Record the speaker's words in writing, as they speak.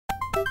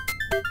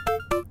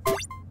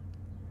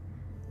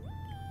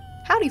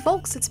Howdy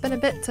folks, it's been a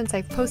bit since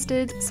I've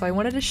posted, so I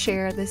wanted to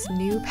share this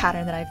new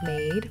pattern that I've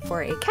made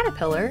for a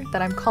caterpillar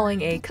that I'm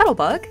calling a Cuddle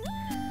Bug.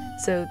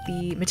 So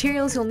the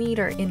materials you'll need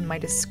are in my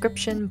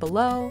description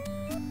below,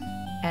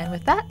 and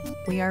with that,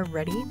 we are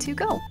ready to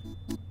go.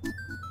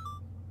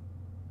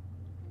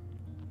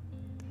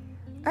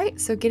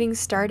 Alright, so getting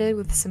started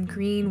with some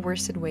green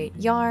worsted weight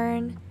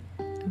yarn,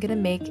 I'm gonna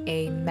make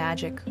a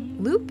magic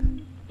loop.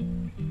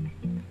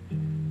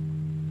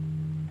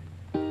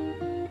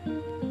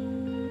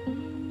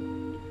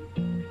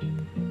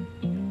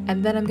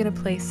 And then I'm going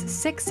to place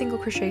 6 single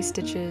crochet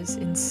stitches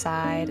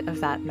inside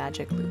of that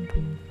magic loop.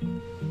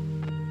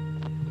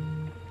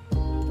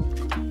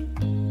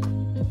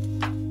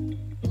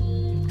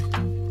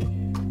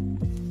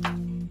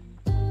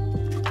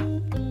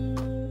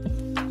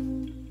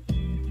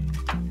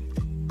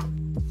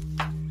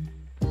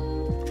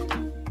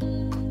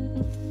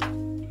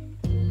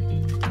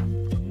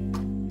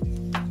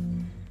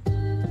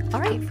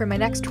 Alright, for my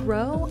next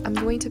row, I'm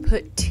going to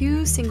put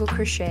 2 single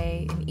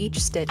crochet in each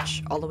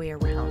stitch all the way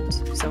around,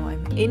 so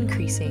I'm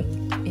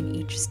increasing in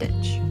each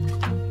stitch.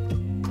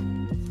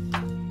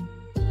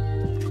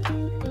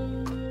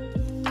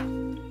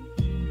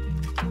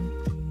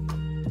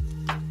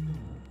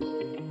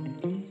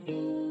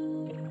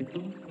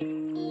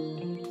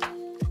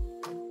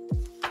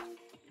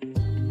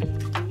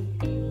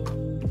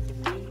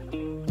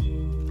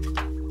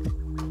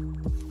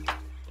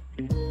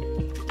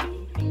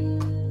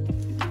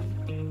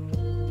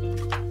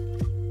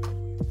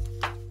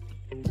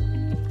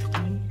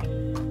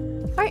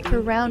 Alright,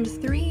 for round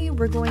 3,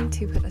 we're going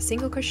to put a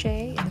single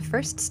crochet in the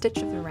first stitch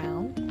of the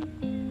round.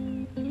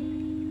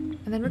 And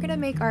then we're going to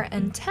make our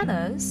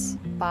antennas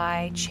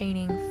by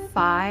chaining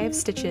 5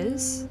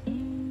 stitches.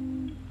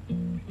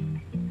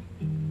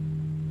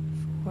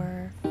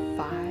 4,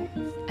 5.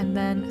 And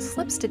then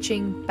slip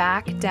stitching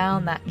back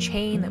down that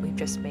chain that we've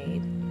just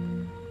made.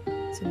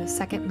 So in the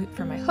second loop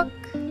for my hook,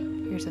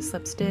 here's a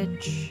slip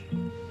stitch.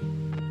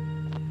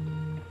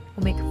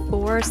 We'll make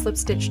 4 slip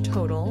stitch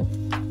total.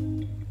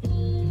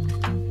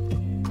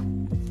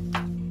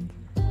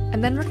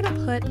 And then we're going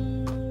to put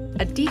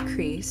a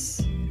decrease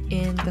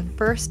in the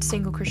first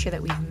single crochet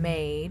that we've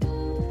made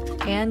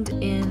and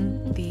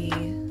in the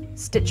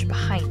stitch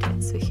behind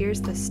it. So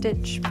here's the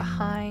stitch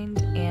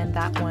behind and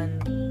that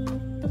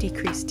one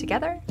decreased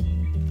together.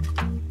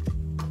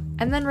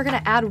 And then we're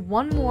going to add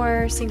 1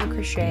 more single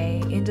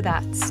crochet into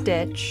that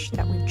stitch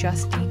that we've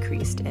just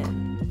decreased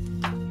in.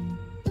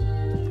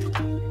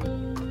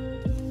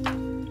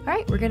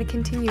 Alright, we're going to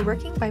continue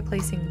working by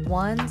placing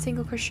 1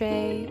 single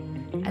crochet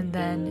and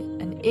then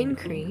an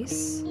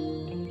increase,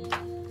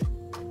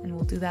 and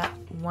we'll do that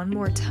 1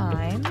 more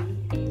time.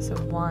 So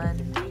 1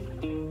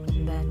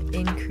 and then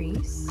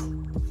increase,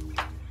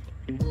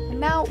 and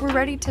now we're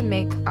ready to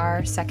make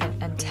our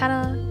second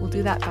antenna. We'll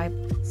do that by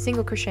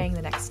single crocheting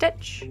the next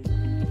stitch,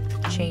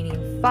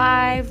 chaining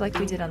 5 like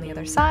we did on the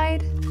other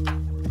side,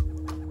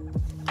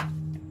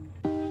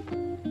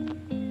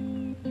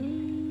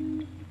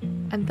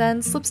 and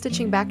then slip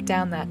stitching back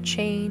down that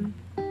chain.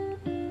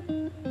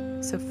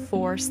 So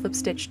 4 slip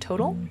stitch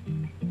total.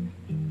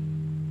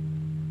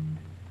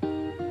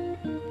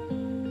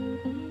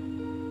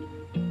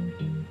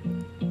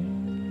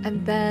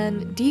 And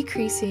then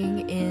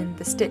decreasing in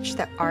the stitch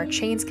that our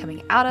chain's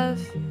coming out of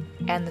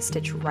and the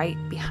stitch right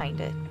behind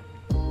it.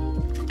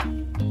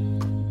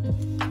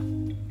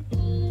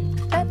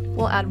 Then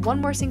we'll add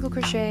 1 more single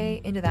crochet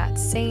into that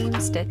same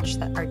stitch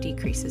that our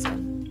decrease is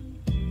in.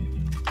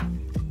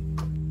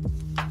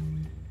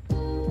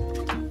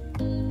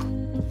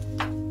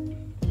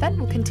 Then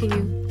we'll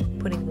continue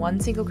putting 1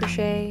 single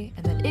crochet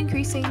and then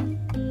increasing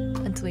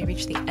until we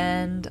reach the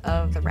end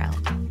of the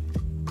round.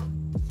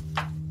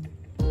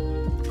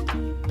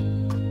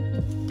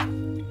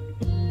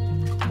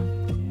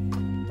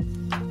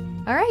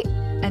 Alright,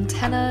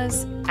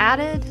 antennas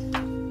added.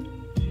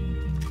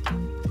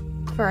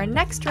 For our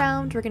next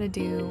round, we're going to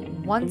do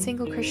 1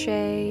 single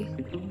crochet,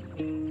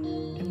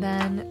 and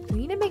then we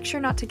need to make sure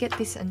not to get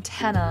this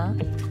antenna,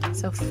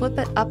 so flip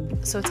it up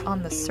so it's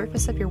on the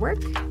surface of your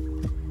work.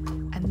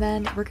 And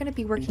then we're going to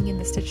be working in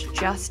the stitch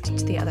just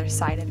to the other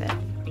side of it,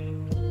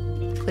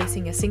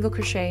 placing a single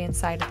crochet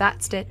inside of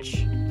that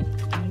stitch,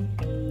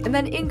 and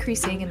then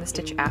increasing in the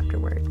stitch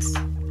afterwards.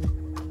 So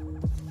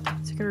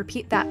you're going to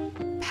repeat that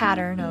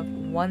pattern of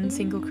 1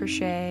 single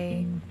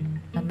crochet,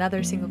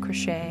 another single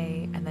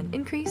crochet, and then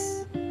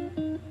increase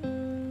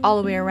all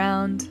the way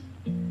around,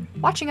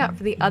 watching out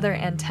for the other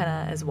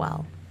antenna as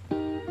well.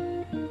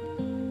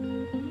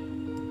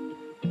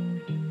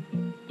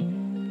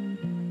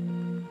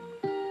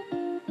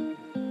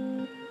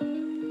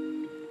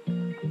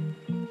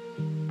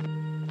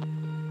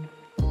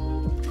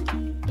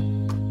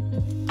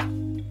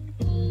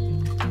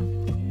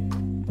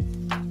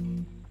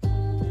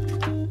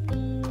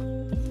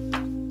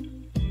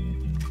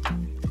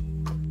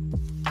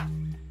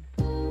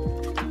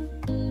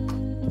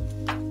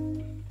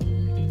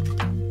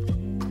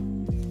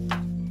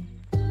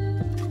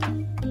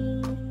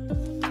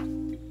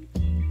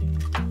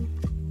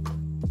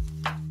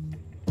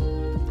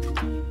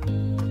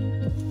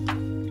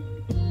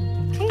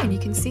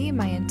 can see,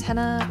 my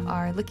antennae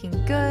are looking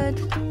good,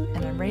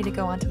 and I'm ready to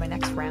go on to my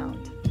next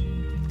round.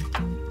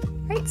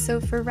 Alright, so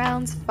for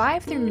rounds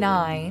 5 through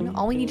 9,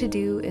 all we need to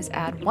do is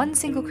add 1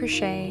 single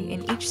crochet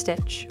in each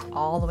stitch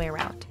all the way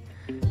around.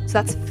 So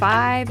that's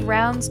 5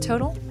 rounds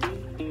total.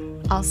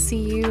 I'll see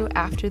you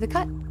after the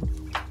cut.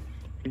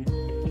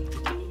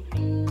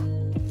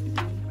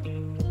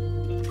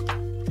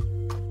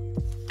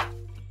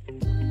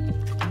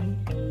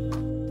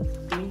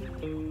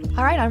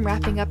 Alright, I'm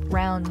wrapping up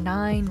round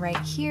 9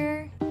 right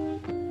here,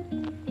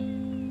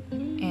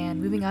 and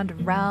moving on to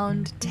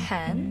round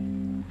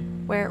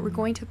 10, where we're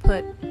going to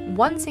put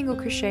 1 single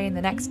crochet in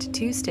the next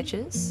 2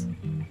 stitches,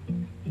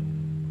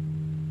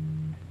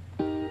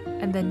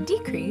 and then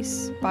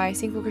decrease by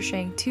single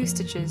crocheting 2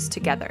 stitches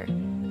together.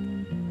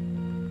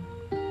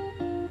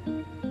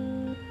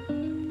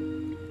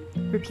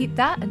 Repeat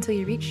that until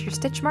you reach your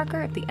stitch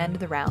marker at the end of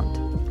the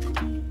round.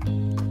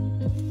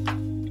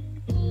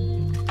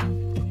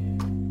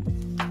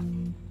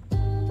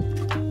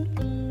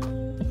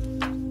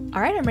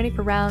 Alright, I'm ready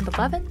for round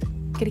 11.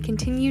 I'm going to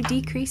continue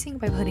decreasing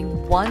by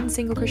putting 1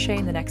 single crochet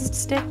in the next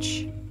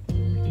stitch,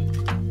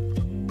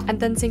 and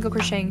then single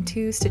crocheting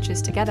 2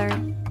 stitches together.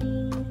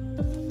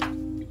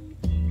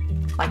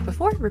 Like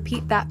before,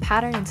 repeat that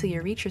pattern until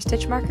you reach your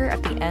stitch marker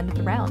at the end of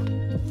the round.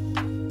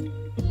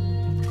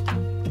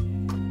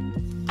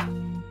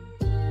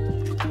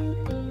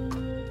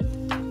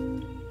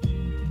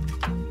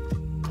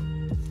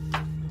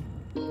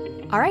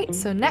 Alright,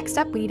 so next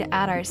up we need to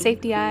add our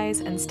safety eyes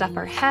and stuff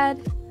our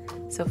head.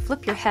 So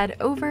flip your head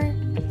over,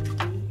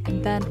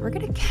 and then we're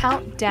going to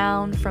count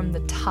down from the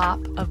top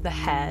of the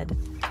head.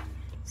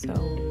 So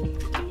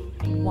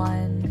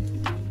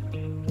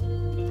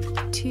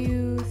 1,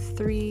 2,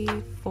 3,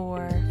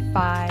 4,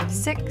 5,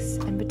 6,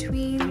 and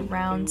between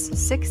rounds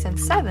 6 and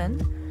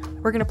 7,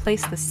 we're going to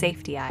place the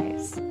safety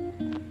eyes.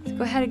 So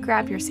go ahead and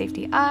grab your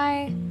safety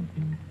eye.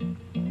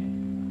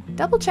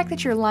 Double check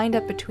that you're lined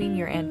up between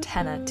your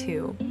antenna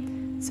too.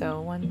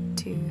 So 1,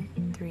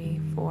 2,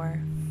 3, 4,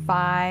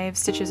 5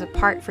 stitches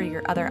apart for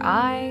your other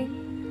eye.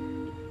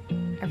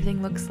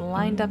 Everything looks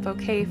lined up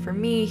okay for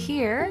me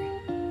here.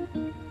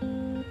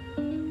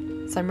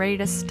 So I'm ready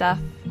to stuff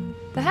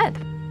the head.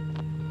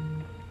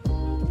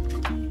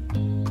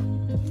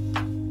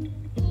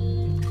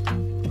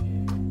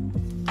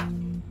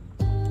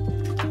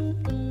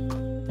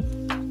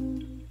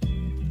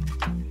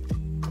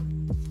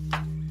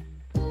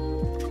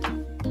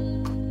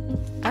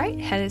 Alright,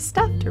 head is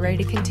stuffed, ready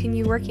to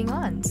continue working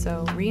on.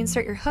 So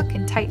reinsert your hook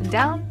and tighten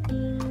down,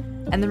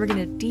 and then we're going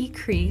to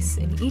decrease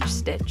in each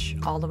stitch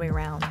all the way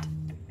around.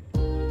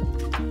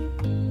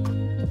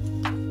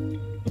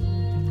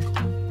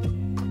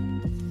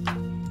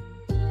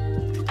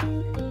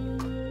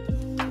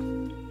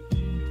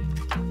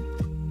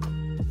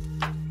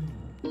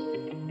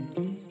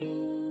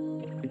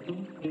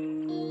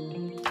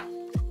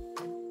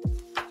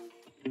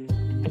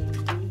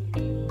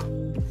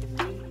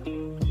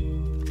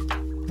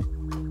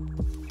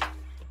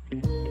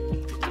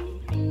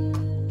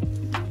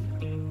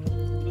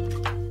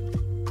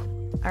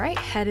 Alright,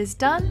 head is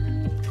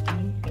done.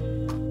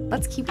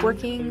 Let's keep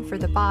working for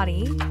the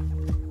body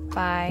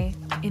by,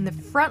 in the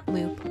front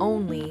loop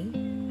only,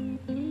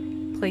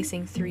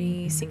 placing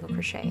 3 single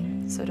crochet.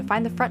 So to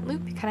find the front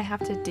loop, you kind of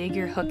have to dig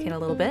your hook in a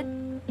little bit.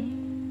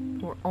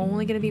 We're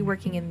only going to be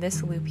working in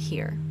this loop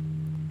here.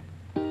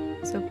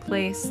 So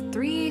place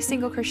 3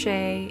 single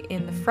crochet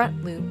in the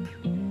front loop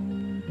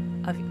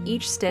of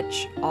each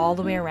stitch all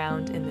the way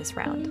around in this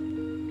round.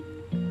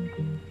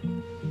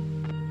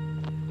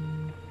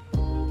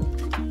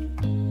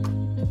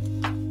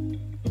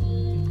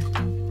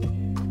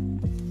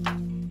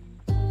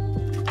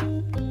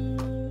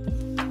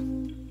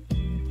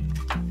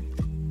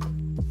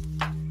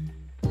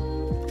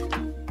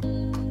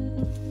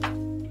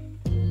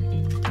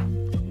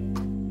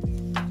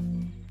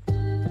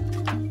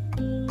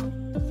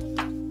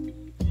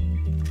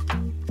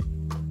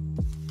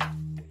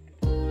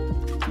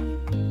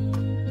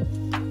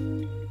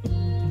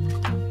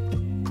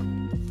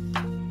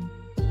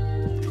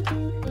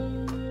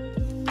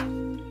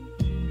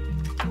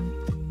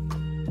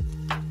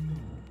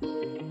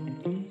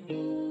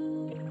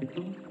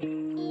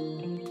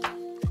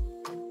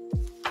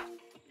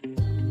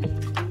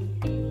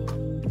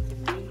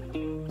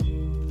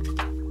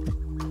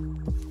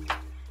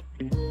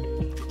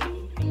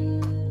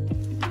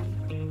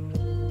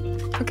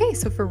 Okay,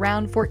 so for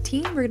round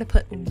 14, we're going to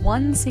put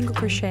 1 single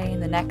crochet in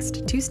the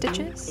next 2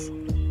 stitches,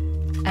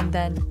 and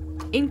then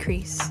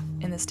increase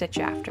in the stitch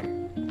after.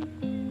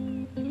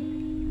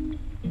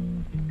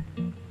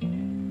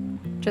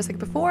 Just like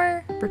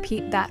before,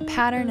 repeat that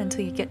pattern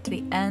until you get to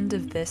the end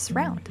of this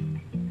round.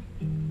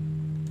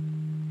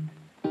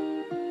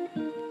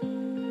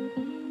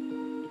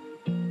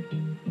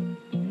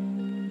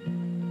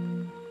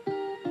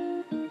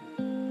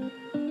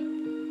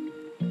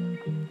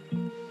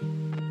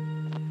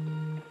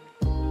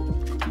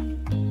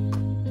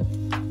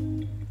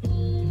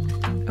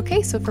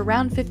 Okay, so for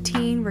round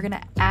 15, we're going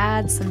to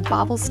add some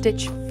bobble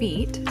stitch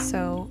feet.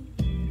 So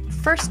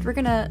first we're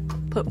gonna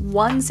put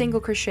one single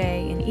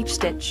crochet in each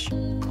stitch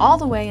all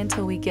the way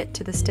until we get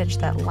to the stitch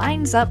that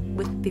lines up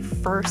with the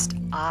first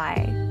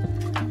eye.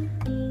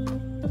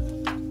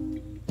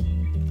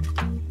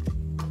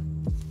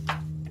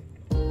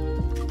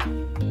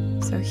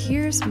 So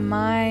here's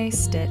my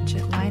stitch.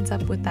 It lines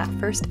up with that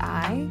first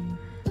eye.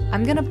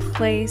 I'm gonna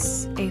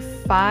place a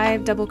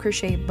 5 double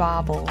crochet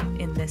bobble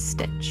in this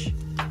stitch.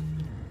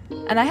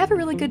 And I have a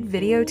really good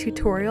video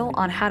tutorial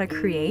on how to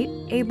create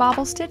a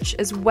bobble stitch,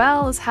 as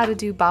well as how to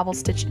do bobble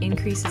stitch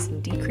increases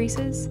and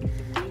decreases.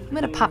 I'm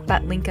gonna pop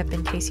that link up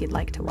in case you'd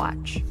like to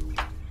watch.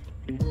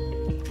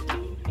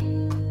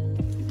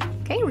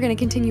 Okay, we're gonna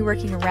continue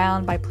working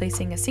around by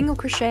placing a single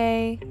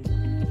crochet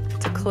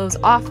to close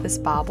off this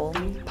bobble.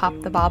 Pop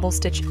the bobble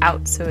stitch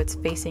out so it's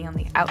facing on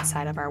the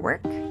outside of our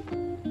work.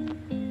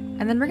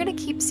 And then we're gonna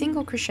keep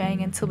single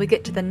crocheting until we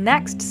get to the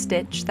next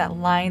stitch that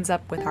lines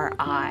up with our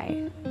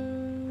eye.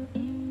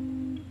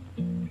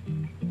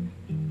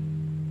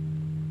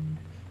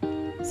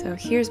 So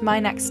here's my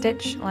next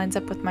stitch, lines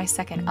up with my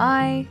second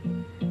eye.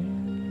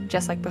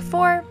 Just like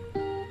before,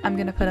 I'm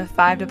gonna put a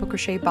 5 double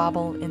crochet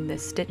bobble in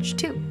this stitch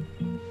too.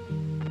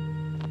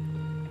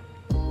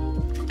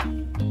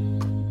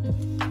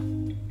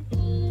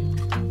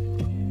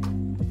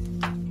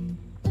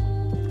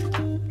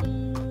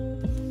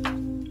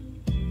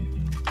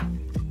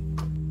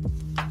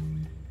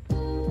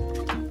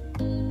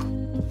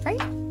 Right,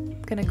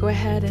 I'm gonna go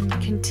ahead and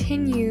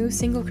continue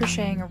single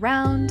crocheting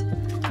around,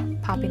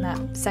 popping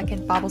that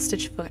second bobble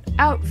stitch foot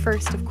out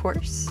first, of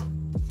course.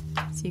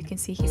 So you can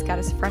see he's got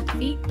his front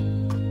feet.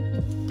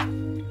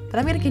 But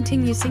I'm going to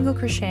continue single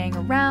crocheting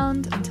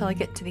around until I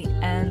get to the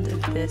end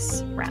of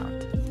this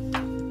round.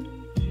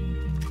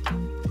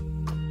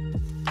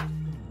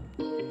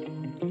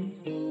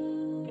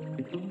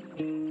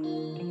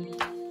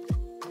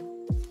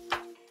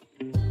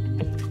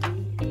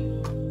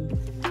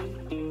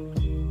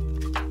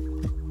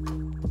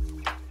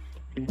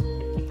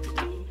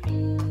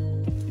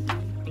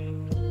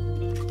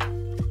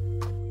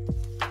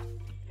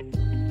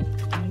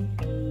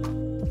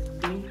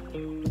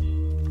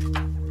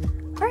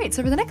 Alright,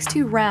 so for the next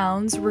 2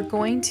 rounds, we're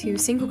going to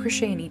single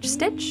crochet in each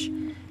stitch.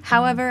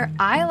 However,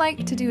 I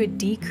like to do a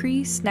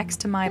decrease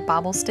next to my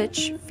bobble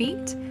stitch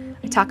feet.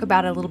 I talk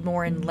about it a little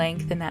more in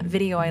length in that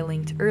video I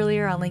linked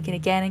earlier. I'll link it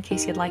again in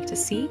case you'd like to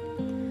see.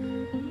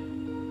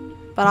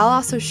 But I'll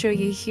also show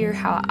you here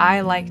how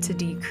I like to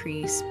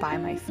decrease by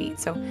my feet.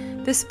 So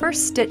this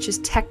first stitch is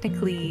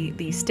technically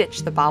the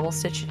stitch the bobble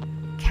stitch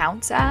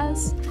counts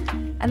as.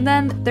 And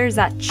then there's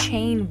that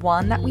chain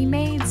 1 that we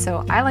made,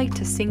 so I like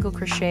to single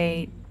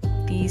crochet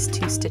these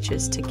 2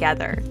 stitches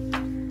together.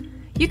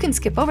 You can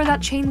skip over that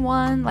chain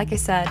 1, like I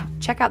said,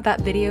 check out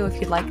that video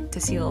if you'd like to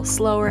see a little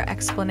slower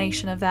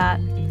explanation of that.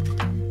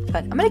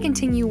 But I'm going to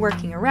continue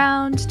working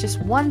around, just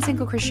 1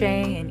 single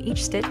crochet in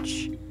each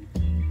stitch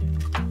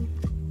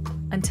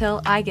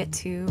until I get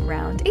to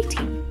round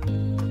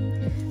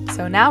 18.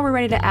 So now we're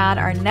ready to add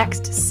our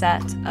next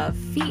set of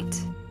feet.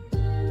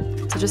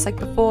 So just like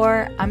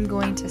before, I'm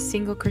going to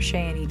single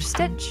crochet in each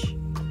stitch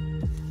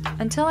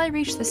until I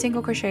reach the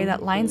single crochet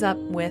that lines up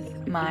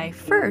with my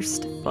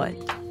first foot.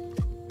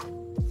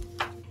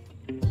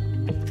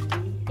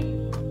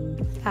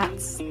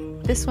 That's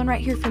this one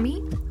right here for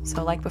me.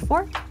 So like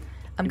before,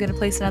 I'm going to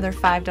place another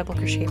 5 double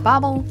crochet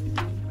bobble.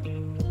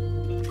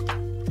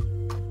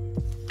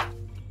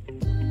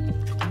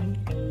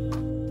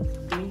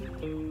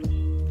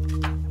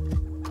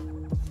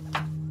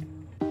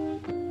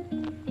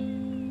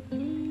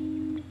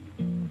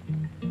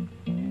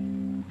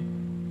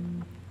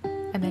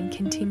 And then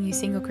continue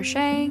single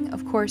crocheting,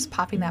 of course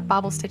popping that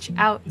bobble stitch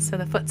out so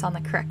the foot's on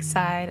the correct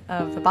side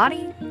of the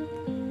body.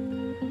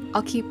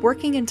 I'll keep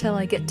working until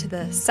I get to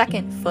the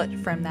second foot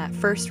from that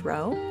first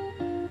row.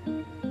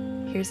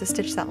 Here's the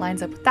stitch that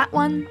lines up with that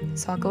one,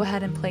 so I'll go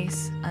ahead and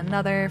place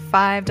another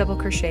 5 double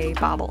crochet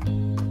bobble.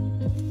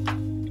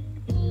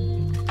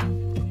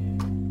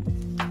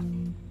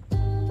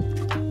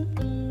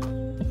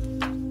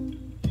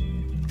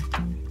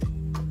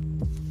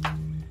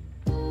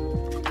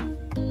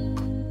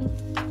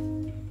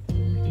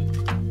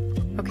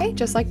 Okay,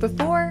 just like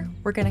before,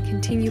 we're going to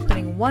continue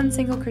putting 1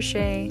 single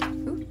crochet.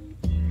 Ooh.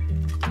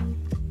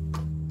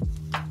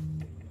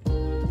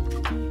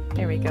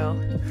 There we go.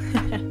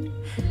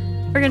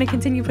 We're going to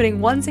continue putting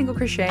 1 single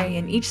crochet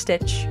in each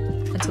stitch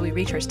until we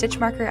reach our stitch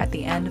marker at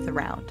the end of the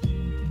round.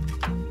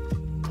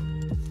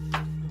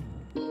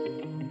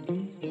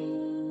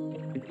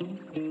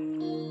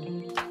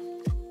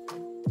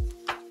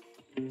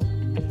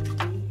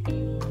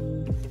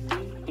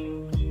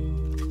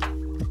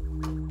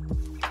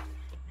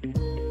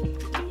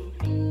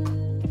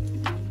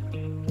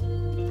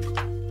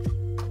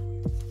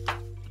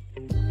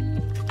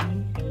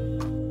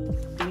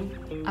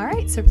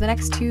 Alright, so for the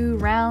next 2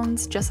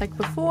 rounds, just like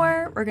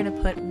before, we're going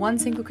to put 1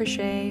 single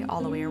crochet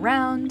all the way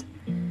around.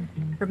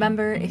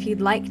 Remember, if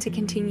you'd like to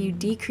continue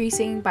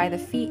decreasing by the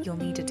feet, you'll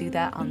need to do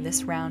that on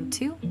this round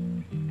too.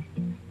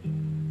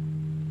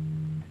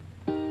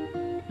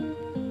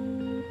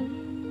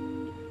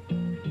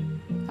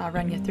 I'll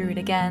run you through it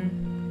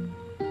again.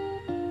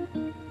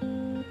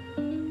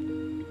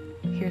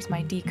 Here's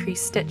my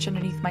decreased stitch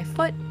underneath my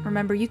foot.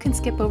 Remember, you can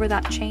skip over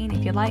that chain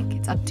if you like,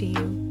 it's up to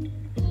you.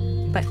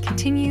 But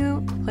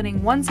continue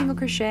putting 1 single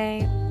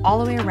crochet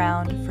all the way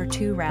around for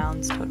 2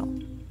 rounds total.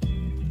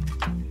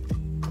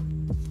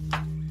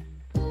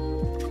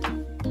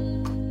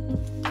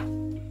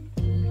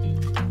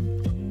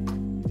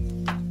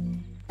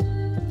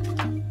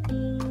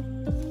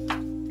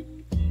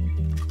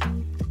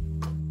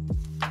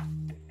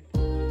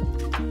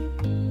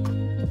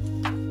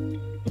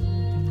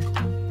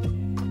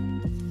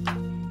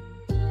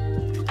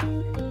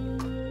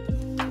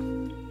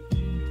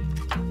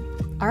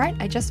 Alright,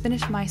 I just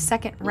finished my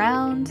second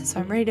round,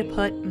 so I'm ready to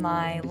put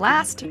my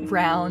last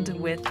round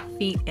with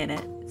feet in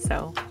it.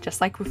 So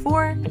just like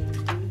before,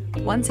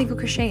 1 single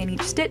crochet in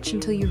each stitch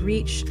until you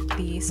reach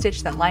the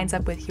stitch that lines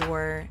up with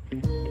your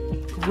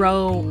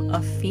row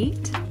of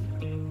feet.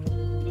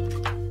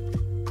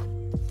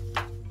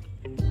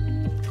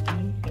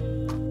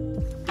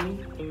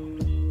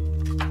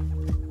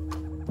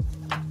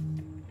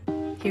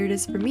 Here it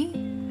is for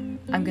me.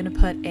 I'm going to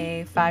put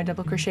a 5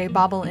 double crochet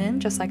bobble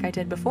in just like I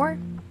did before.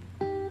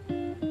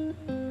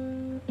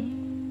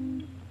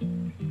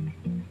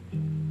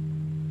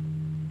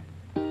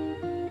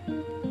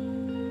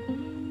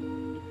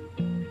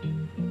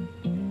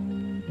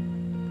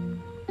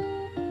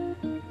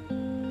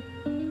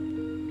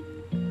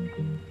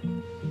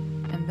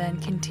 Then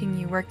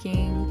continue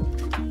working,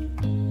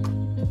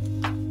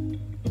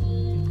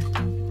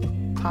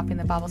 popping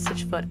the bobble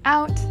stitch foot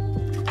out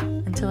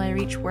until I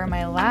reach where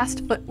my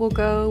last foot will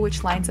go,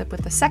 which lines up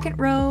with the second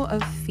row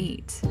of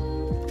feet.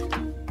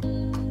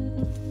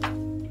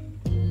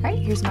 Alright,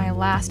 here's my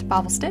last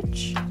bobble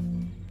stitch.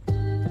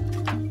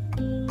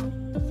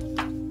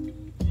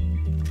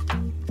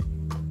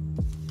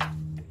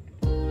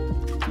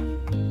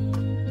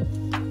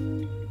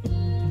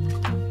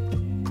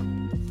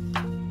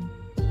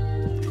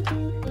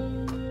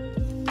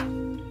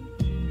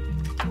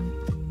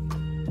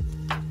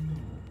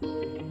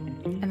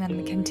 And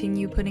then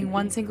continue putting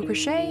 1 single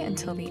crochet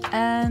until the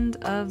end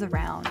of the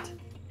round.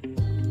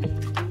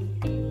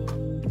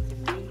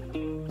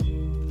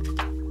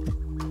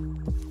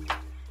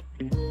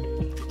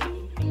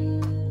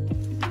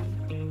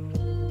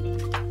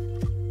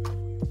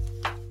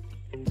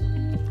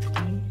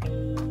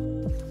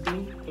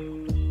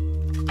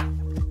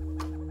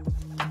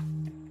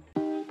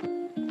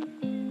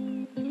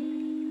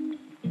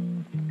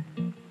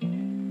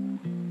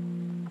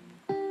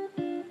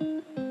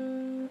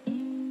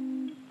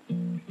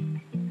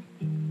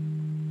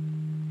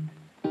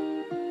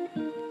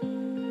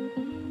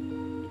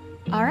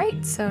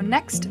 Alright, so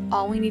next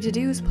all we need to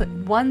do is put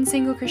 1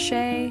 single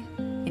crochet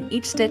in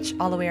each stitch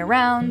all the way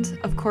around,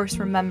 of course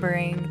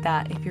remembering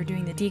that if you're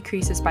doing the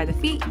decreases by the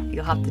feet,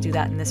 you'll have to do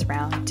that in this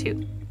round too.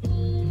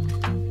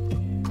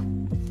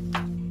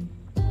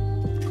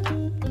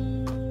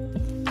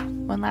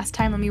 One last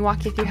time, let me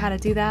walk you through how to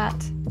do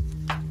that.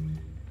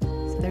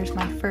 So there's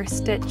my first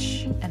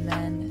stitch, and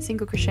then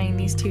single crocheting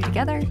these 2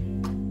 together.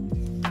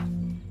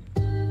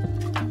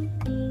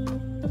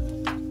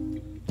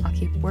 I'll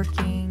keep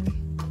working.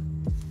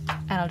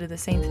 And I'll do the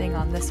same thing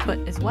on this foot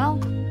as well.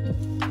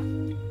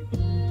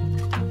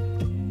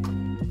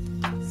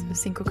 So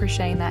single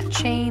crocheting that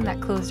chain that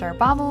closed our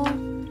bobble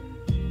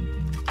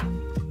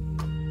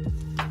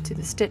to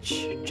the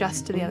stitch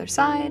just to the other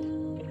side,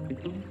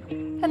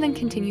 and then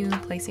continue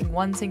placing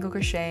 1 single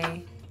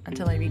crochet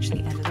until I reach the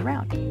end of the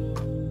round.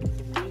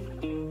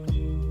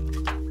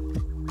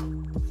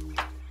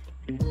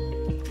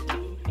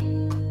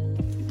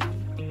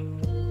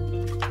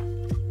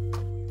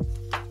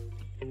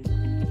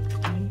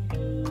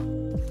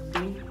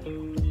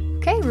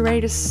 Okay, we're ready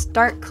to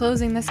start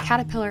closing this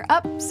caterpillar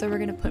up, so we're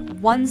going to put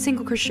 1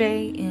 single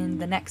crochet in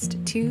the next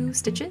 2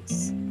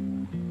 stitches,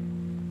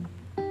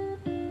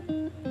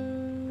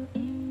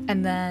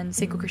 and then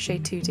single crochet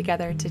 2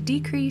 together to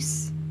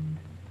decrease,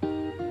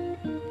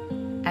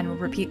 and we'll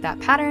repeat that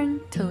pattern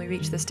till we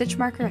reach the stitch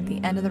marker at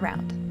the end of the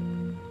round.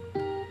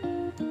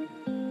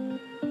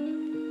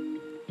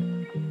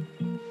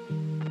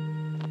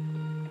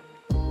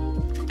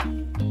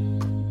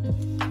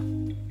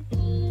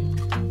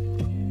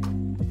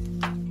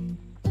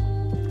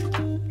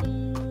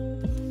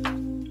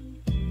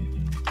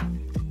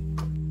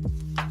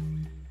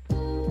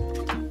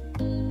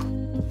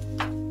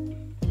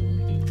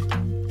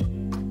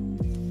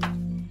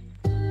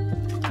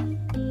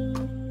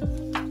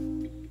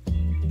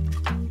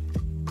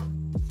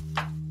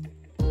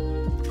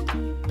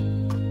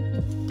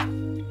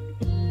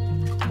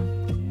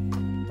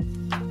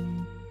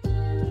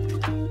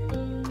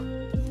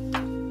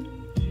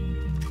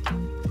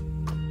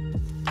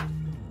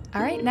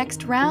 Alright,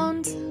 next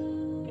round,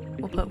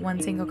 we'll put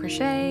 1 single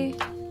crochet,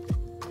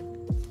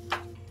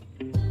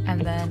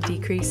 and then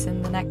decrease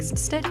in the next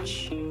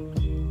stitch.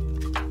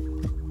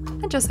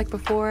 And just like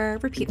before,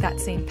 repeat that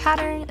same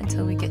pattern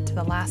until we get to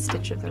the last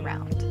stitch of the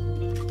round.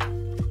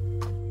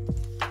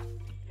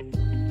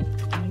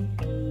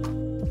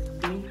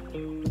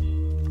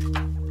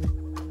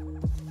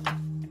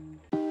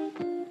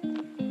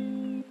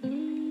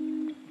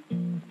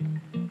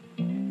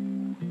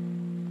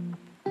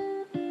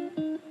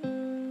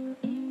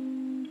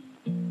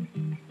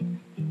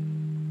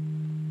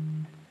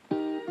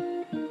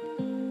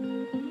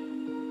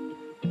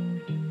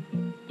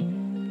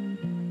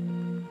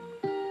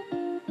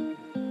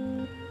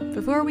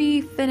 Before we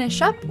finish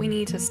up, we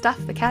need to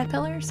stuff the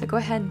caterpillar, so go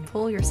ahead and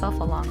pull yourself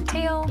a long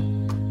tail,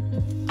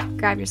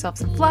 grab yourself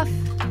some fluff,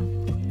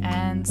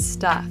 and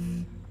stuff.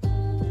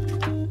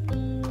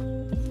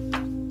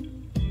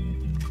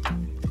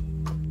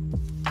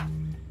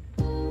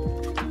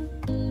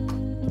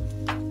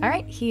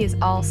 Alright, he is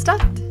all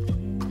stuffed.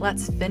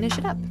 Let's finish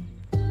it up.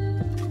 So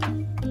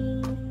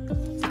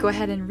go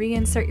ahead and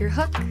reinsert your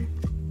hook,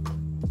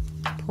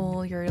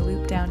 pull your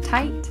loop down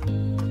tight,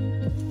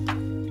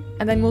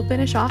 and then we'll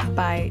finish off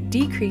by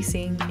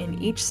decreasing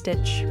in each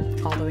stitch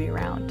all the way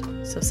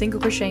around. So single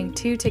crocheting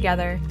 2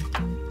 together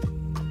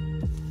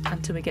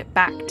until we get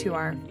back to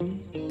our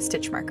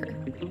stitch marker.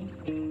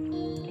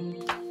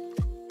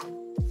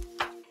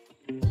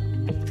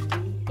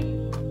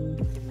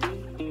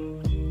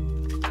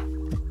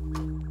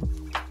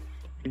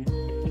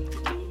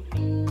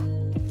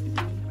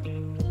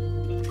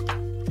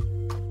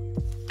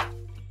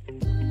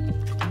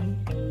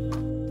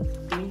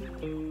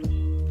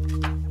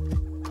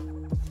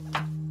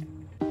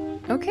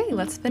 Okay,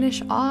 let's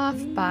finish off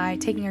by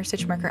taking our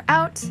stitch marker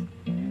out,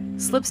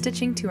 slip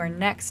stitching to our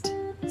next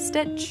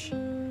stitch,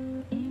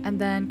 and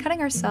then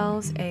cutting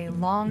ourselves a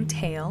long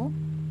tail.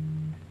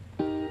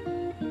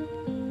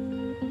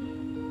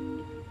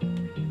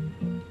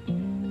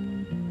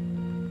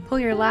 Pull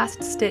your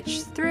last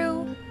stitch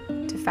through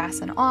to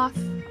fasten off.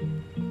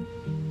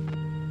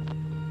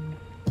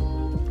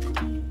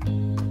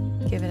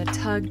 Give it a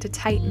tug to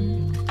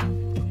tighten.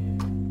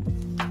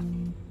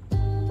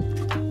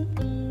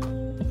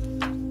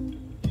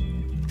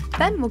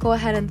 Then we'll go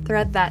ahead and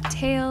thread that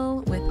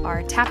tail with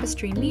our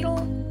tapestry needle.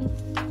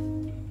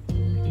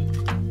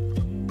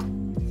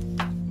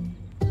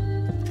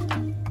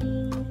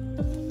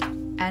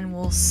 And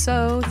we'll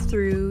sew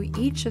through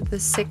each of the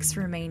 6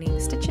 remaining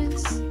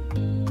stitches.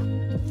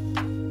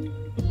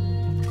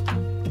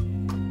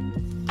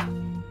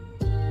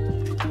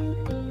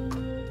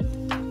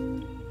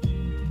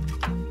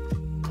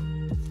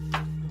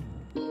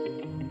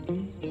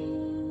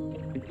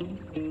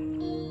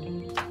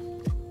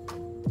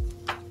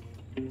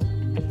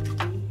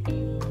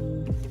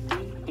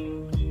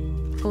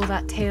 Pull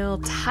that tail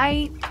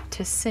tight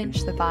to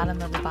cinch the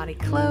bottom of the body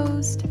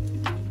closed.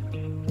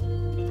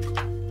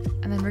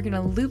 And then we're going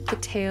to loop the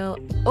tail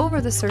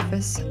over the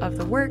surface of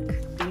the work,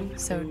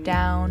 so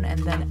down and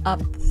then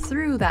up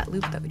through that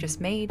loop that we just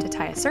made to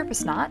tie a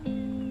surface knot.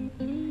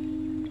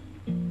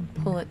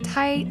 Pull it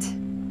tight,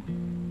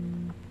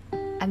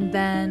 and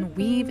then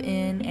weave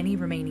in any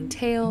remaining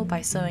tail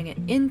by sewing it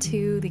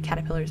into the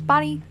caterpillar's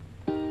body,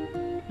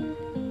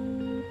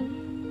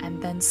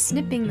 and then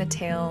snipping the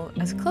tail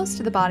as close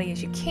to the body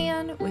as you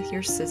can with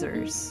your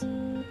scissors.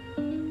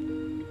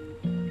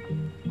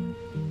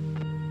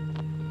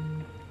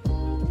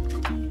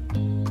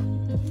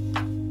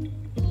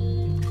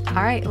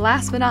 Alright,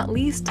 last but not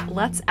least,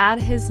 let's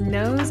add his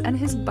nose and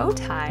his bow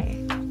tie.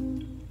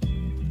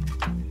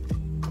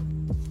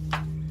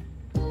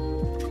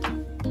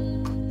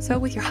 So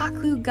with your hot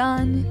glue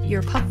gun,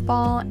 your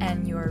puffball,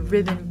 and your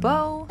ribbon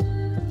bow,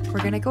 we're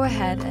going to go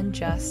ahead and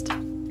just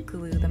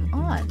glue them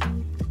on.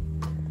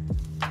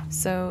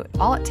 So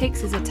all it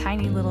takes is a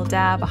tiny little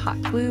dab of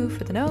hot glue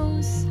for the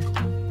nose.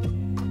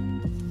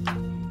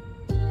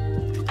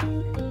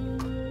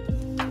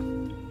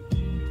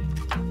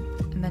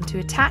 And then to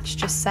attach,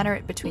 just center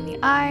it between the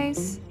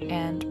eyes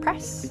and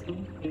press.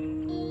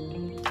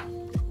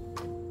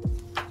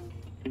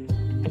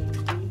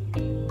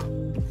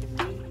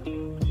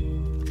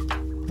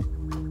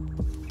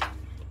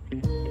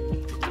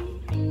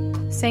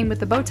 Same with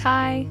the bow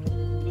tie,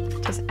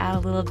 just add a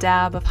little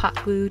dab of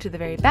hot glue to the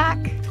very back.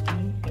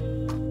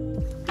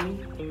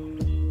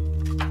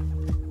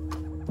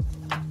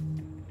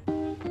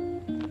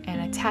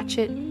 And attach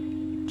it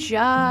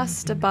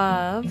just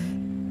above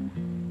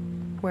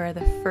where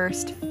the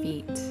first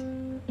feet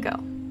go.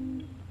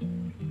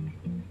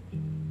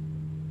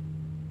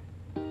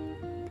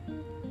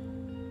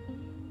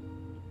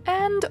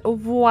 And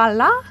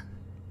voila!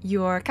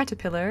 Your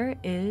caterpillar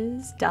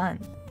is done.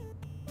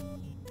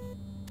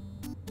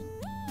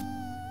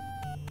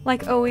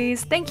 Like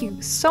always, thank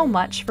you so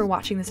much for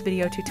watching this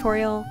video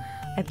tutorial.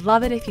 I'd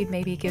love it if you'd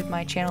maybe give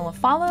my channel a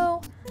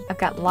follow. I've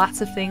got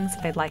lots of things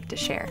that I'd like to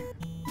share.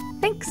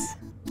 Thanks!